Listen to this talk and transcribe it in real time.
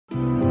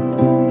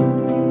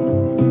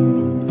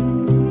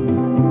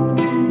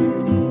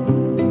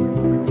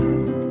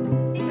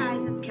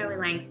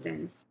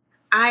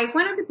I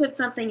wanted to put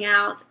something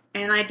out,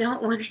 and I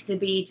don't want it to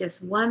be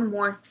just one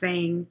more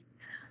thing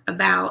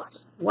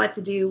about what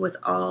to do with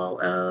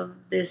all of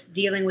this,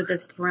 dealing with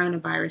this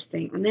coronavirus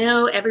thing. I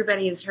know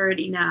everybody has heard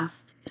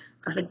enough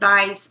of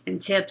advice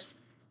and tips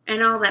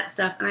and all that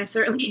stuff, and I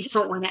certainly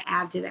don't want to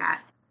add to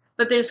that.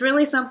 But there's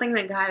really something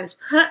that God has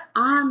put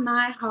on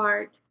my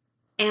heart,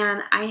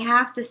 and I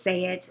have to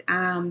say it,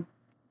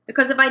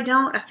 because if I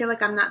don't, I feel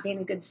like I'm not being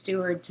a good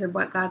steward to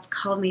what God's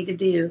called me to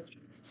do.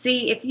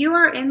 See, if you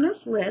are in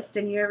this list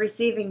and you're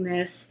receiving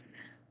this,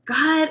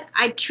 God,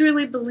 I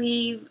truly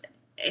believe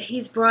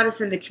He's brought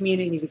us into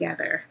community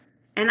together.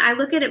 And I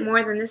look at it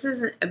more than this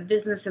isn't a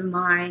business of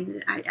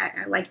mine.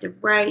 I like to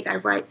write. I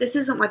write. This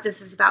isn't what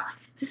this is about.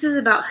 This is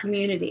about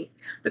community.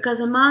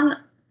 Because above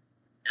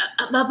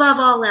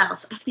all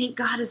else, I think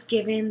God has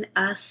given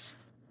us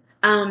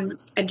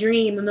a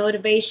dream, a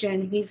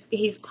motivation.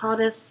 He's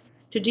called us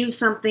to do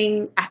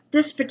something at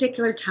this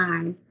particular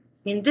time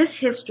in this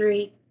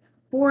history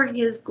for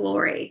His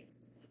glory.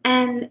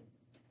 And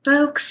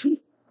folks,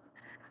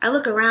 I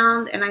look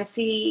around and I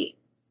see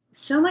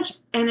so much,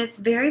 and it's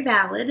very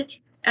valid.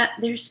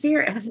 There's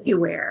fear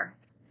everywhere.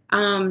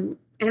 And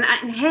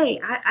hey,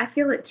 I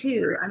feel it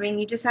too. I mean,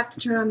 you just have to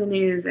turn on the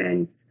news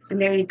and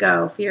there you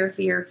go. Fear,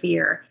 fear,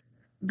 fear.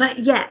 But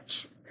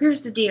yet,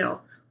 here's the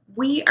deal.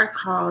 We are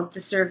called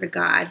to serve a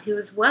God who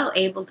is well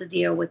able to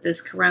deal with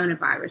this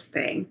coronavirus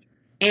thing.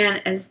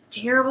 And as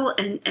terrible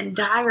and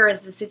dire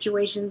as the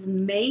situations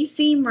may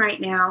seem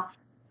right now,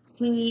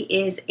 He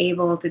is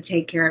able to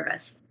take care of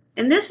us.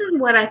 And this is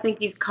what I think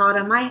He's put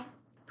on my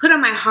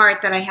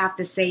heart that I have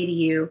to say to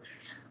you.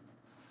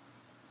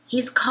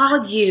 He's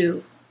called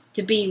you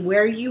to be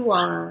where you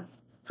are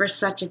for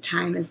such a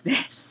time as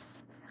this.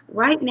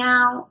 Right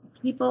now,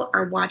 people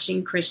are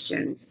watching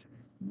Christians.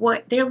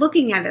 They're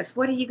looking at us.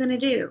 What are you going to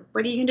do?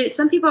 What are you going to do?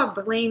 Some people are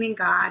blaming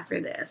God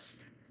for this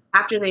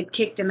after they've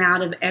kicked Him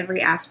out of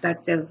every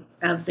aspect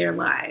of their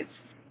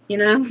lives. You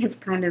know, it's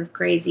kind of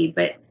crazy.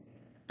 But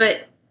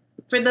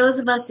for those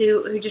of us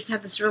who just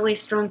have this really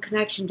strong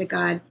connection to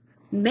God,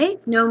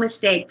 make no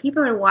mistake,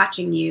 people are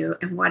watching you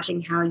and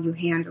watching how you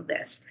handle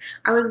this.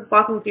 I was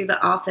walking through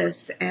the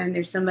office, and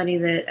there's somebody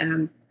that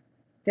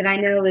I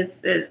know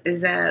is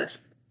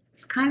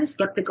kind of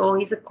skeptical.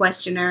 He's a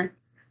questioner.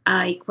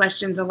 He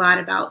questions a lot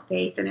about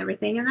faith and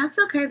everything, and that's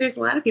okay. There's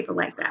a lot of people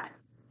like that.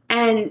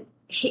 And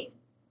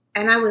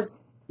I was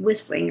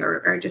whistling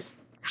or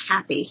just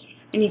happy,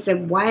 and he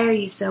said, "Why are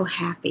you so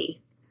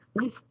happy?"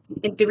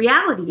 The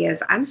reality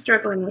is I'm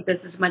struggling with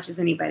this as much as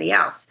anybody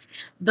else.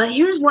 But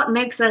here's what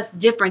makes us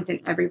different than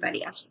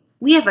everybody else.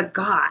 We have a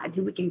God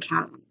who we can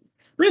count on.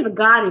 We have a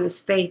God who is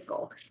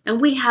faithful. And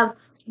we have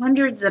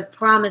hundreds of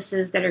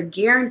promises that are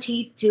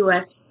guaranteed to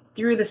us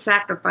through the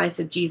sacrifice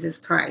of Jesus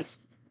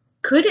Christ.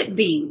 Could it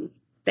be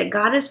that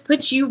God has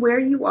put you where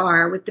you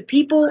are with the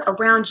people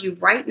around you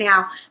right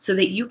now so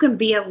that you can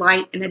be a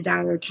light in a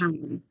dire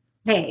time?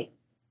 Hey,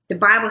 the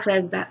Bible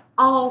says that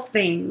all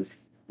things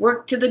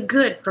work to the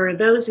good for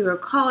those who are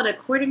called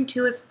according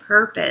to His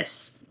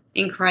purpose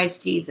in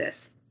Christ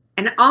Jesus.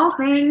 And all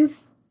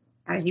things,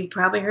 as you've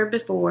probably heard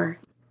before,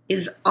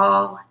 is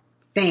all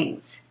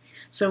things.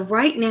 So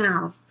right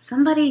now,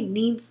 somebody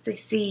needs to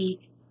see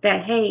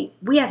that, hey,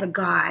 we have a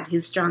God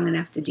who's strong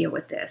enough to deal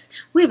with this.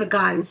 We have a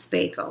God who's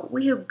faithful.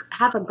 We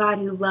have a God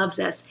who loves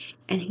us,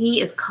 and He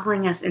is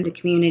calling us into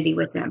community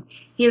with Him.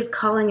 He is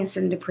calling us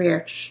into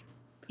prayer.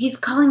 He's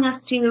calling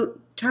us to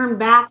turn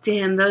back to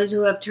Him, those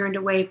who have turned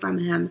away from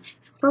Him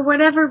for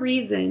whatever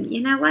reason.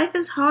 You know, life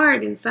is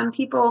hard, and some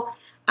people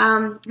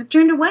have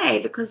turned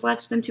away because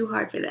life's been too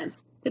hard for them.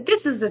 But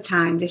this is the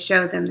time to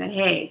show them that,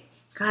 hey,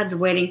 God's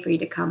waiting for you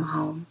to come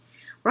home.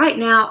 Right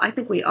now, I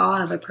think we all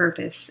have a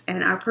purpose,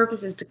 and our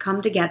purpose is to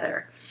come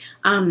together.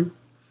 I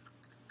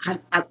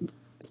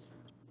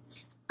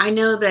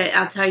know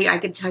that I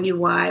could tell you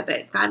why,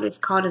 but God has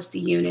called us to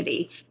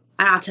unity.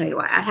 And I'll tell you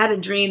why. I had a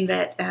dream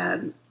that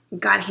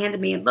God handed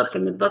me a book,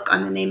 and the book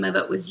on the name of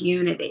it was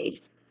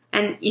Unity.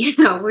 And, you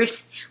know,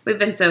 we've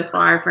been so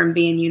far from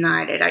being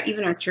united.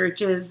 Even our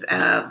churches,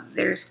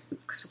 there's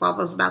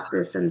squabbles about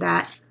this and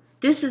that.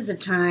 This is a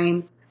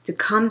time to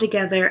come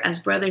together as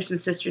brothers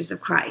and sisters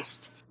of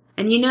Christ.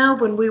 And, you know,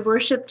 when we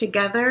worship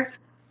together,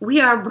 we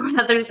are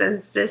brothers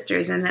and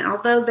sisters. And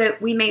although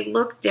that we may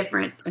look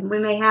different, and we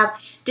may have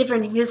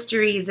different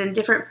histories and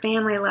different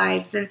family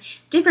lives and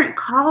different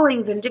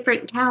callings and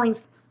different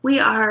talents, we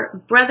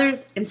are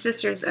brothers and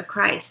sisters of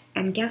Christ.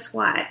 And guess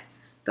what?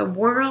 The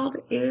world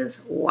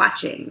is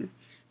watching.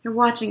 They're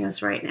watching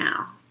us right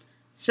now.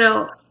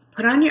 So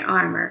put on your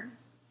armor,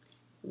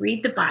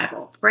 read the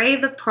Bible, pray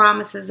the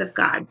promises of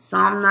God.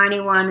 Psalm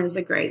 91 is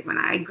a great one.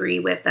 I agree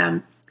with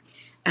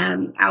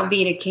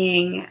Alveda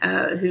King,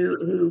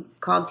 who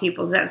called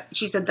people.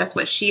 She said that's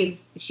what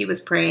she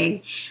was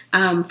praying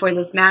for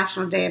this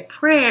National Day of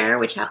Prayer,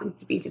 which happens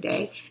to be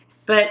today.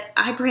 But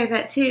I pray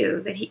that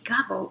too, that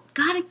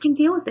God can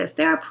deal with this.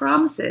 There are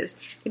promises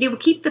that He will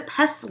keep the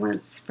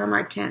pestilence from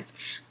our tents.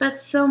 But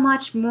so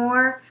much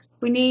more,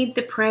 we need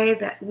to pray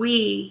that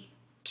we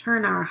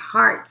turn our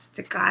hearts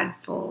to God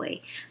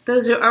fully.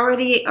 Those who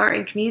already are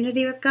in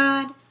community with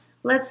God,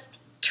 let's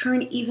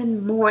turn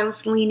even more,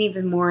 let's lean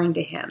even more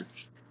into Him.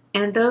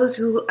 And those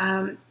who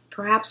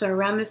perhaps are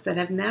around us that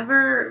have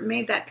never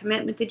made that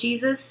commitment to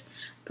Jesus,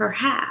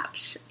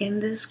 perhaps in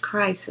this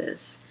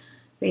crisis,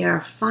 they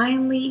are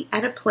finally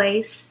at a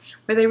place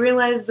where they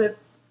realize that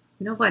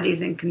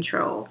nobody's in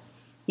control.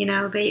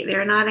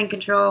 They're not in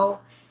control.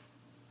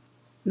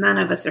 None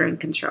of us are in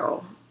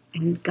control.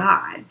 And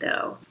God,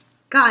 though,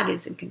 God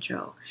is in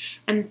control.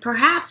 And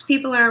perhaps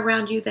people are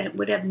around you that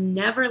would have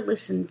never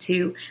listened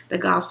to the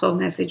gospel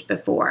message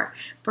before.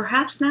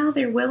 Perhaps now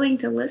they're willing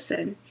to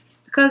listen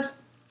because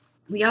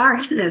we are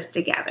in this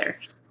together.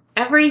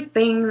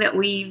 Everything that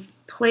we've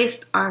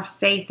placed our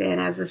faith in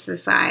as a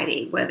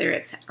society, whether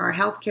it's our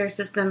healthcare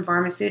system,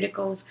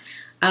 pharmaceuticals,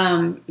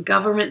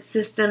 government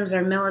systems,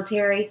 or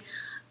military,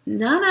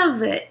 none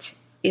of it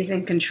is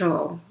in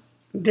control.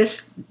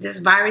 This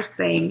virus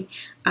thing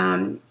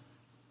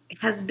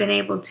has been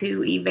able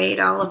to evade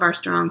all of our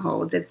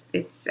strongholds.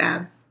 It's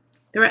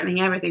threatening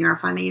everything, our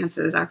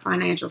finances, our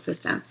financial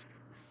system.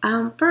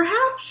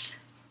 Perhaps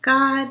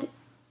God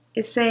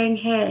is saying,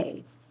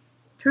 hey,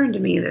 turn to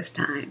me this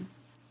time.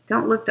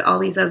 Don't look to all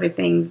these other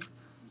things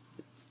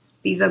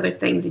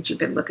that you've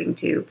been looking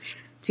to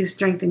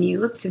strengthen you.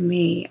 Look to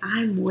me.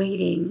 I'm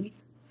waiting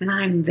and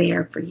I'm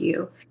there for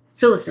you.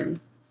 So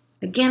listen,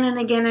 again and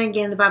again and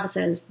again, the Bible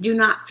says, do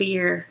not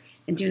fear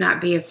and do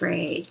not be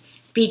afraid.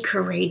 Be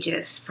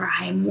courageous, for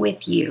I am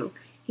with you.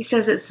 He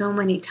says it so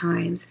many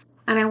times.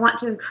 And I want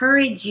to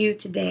encourage you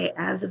today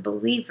as a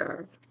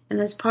believer and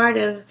as part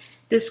of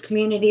this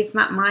community. It's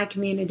not my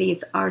community,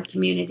 it's our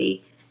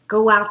community.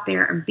 Go out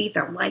there and be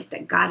the light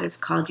that God has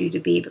called you to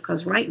be,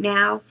 because right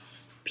now,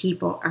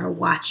 people are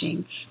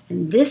watching.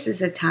 And this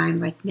is a time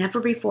like never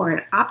before,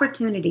 an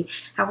opportunity,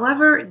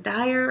 however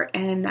dire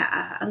and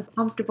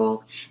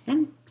uncomfortable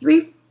and, to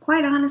be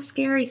quite honest,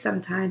 scary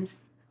sometimes.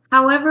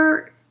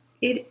 However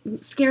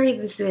scary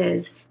this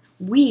is,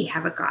 we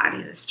have a God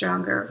who is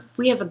stronger.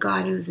 We have a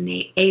God who is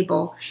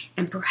able,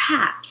 and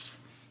perhaps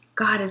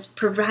God is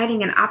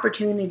providing an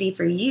opportunity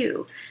for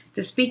you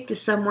to speak to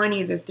someone,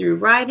 either through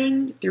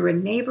writing, through a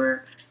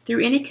neighbor,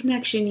 through any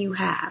connection you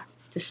have,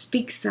 to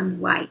speak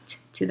some light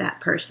to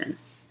that person.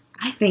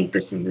 I think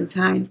this is the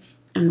time,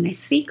 and my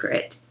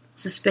secret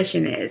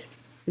suspicion is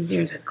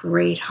there's a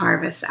great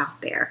harvest out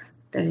there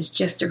that is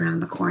just around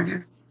the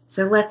corner.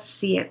 So let's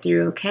see it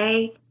through,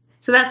 okay?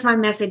 So that's my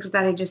message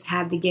that I just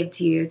had to give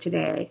to you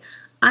today.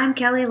 I'm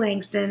Kelly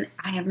Langston.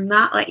 I have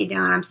not let you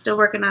down. I'm still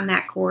working on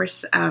that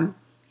course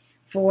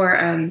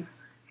for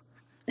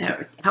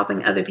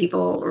helping other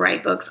people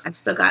write books. I've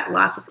still got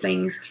lots of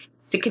things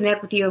to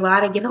connect with you, a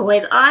lot of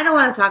giveaways. Oh, I don't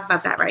want to talk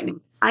about that right now.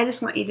 I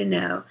just want you to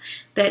know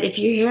that if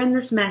you're hearing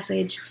this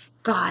message,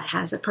 God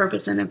has a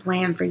purpose and a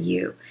plan for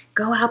you.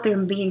 Go out there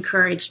and be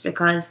encouraged,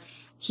 because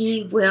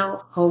He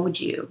will hold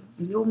you.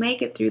 You'll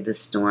make it through the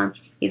storm.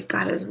 He's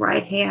got His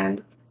right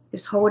hand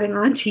just holding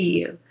on to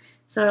you.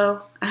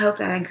 So I hope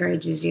that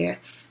encourages you.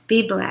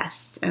 Be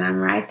blessed, and I'm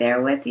right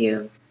there with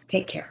you.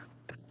 Take care.